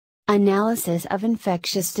Analysis of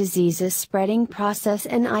Infectious Diseases Spreading Process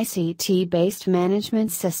and ICT-Based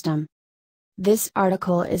Management System. This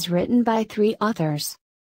article is written by 3 authors.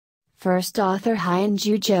 First author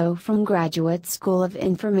Hyun-Ju Jo from Graduate School of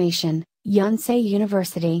Information, Yonsei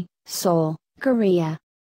University, Seoul, Korea.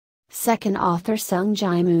 Second author Sung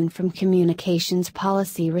Jae-moon from Communications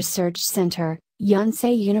Policy Research Center,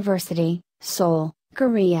 Yonsei University, Seoul,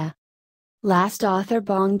 Korea. Last author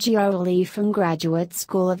Bong-Jiao Lee from Graduate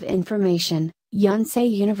School of Information, Yonsei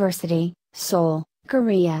University, Seoul,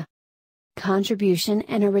 Korea. Contribution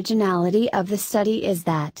and originality of the study is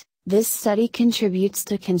that this study contributes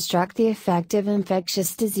to construct the effective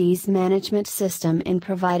infectious disease management system and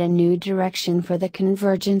provide a new direction for the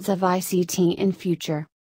convergence of ICT in future.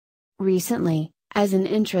 Recently, as an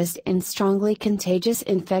interest in strongly contagious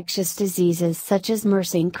infectious diseases such as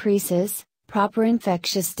MERS increases, proper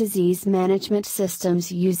infectious disease management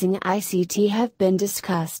systems using ICT have been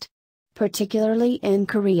discussed. Particularly in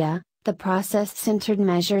Korea, the process-centered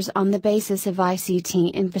measures on the basis of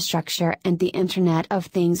ICT infrastructure and the Internet of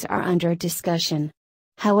Things are under discussion.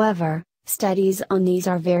 However, studies on these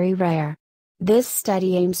are very rare. This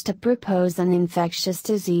study aims to propose an infectious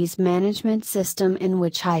disease management system in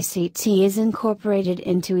which ICT is incorporated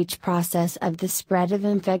into each process of the spread of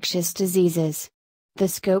infectious diseases. The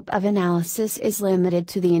scope of analysis is limited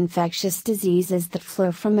to the infectious diseases that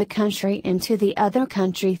flow from a country into the other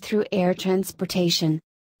country through air transportation.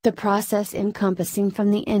 The process encompassing from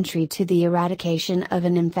the entry to the eradication of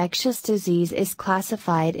an infectious disease is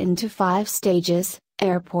classified into 5 stages: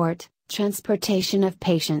 airport, transportation of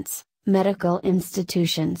patients, medical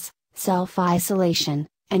institutions, self-isolation,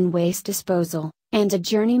 and waste disposal, and a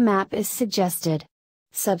journey map is suggested.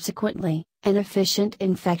 Subsequently, an efficient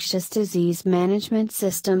infectious disease management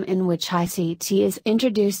system in which ICT is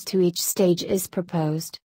introduced to each stage is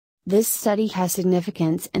proposed. This study has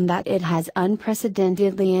significance in that it has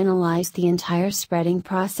unprecedentedly analyzed the entire spreading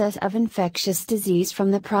process of infectious disease from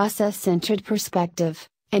the process-centered perspective,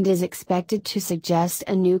 and is expected to suggest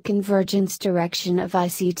a new convergence direction of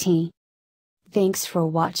ICT. Thanks for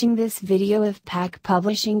watching this video of PAC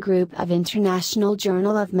Publishing Group of International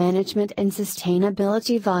Journal of Management and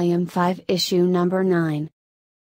Sustainability Volume 5 Issue Number 9.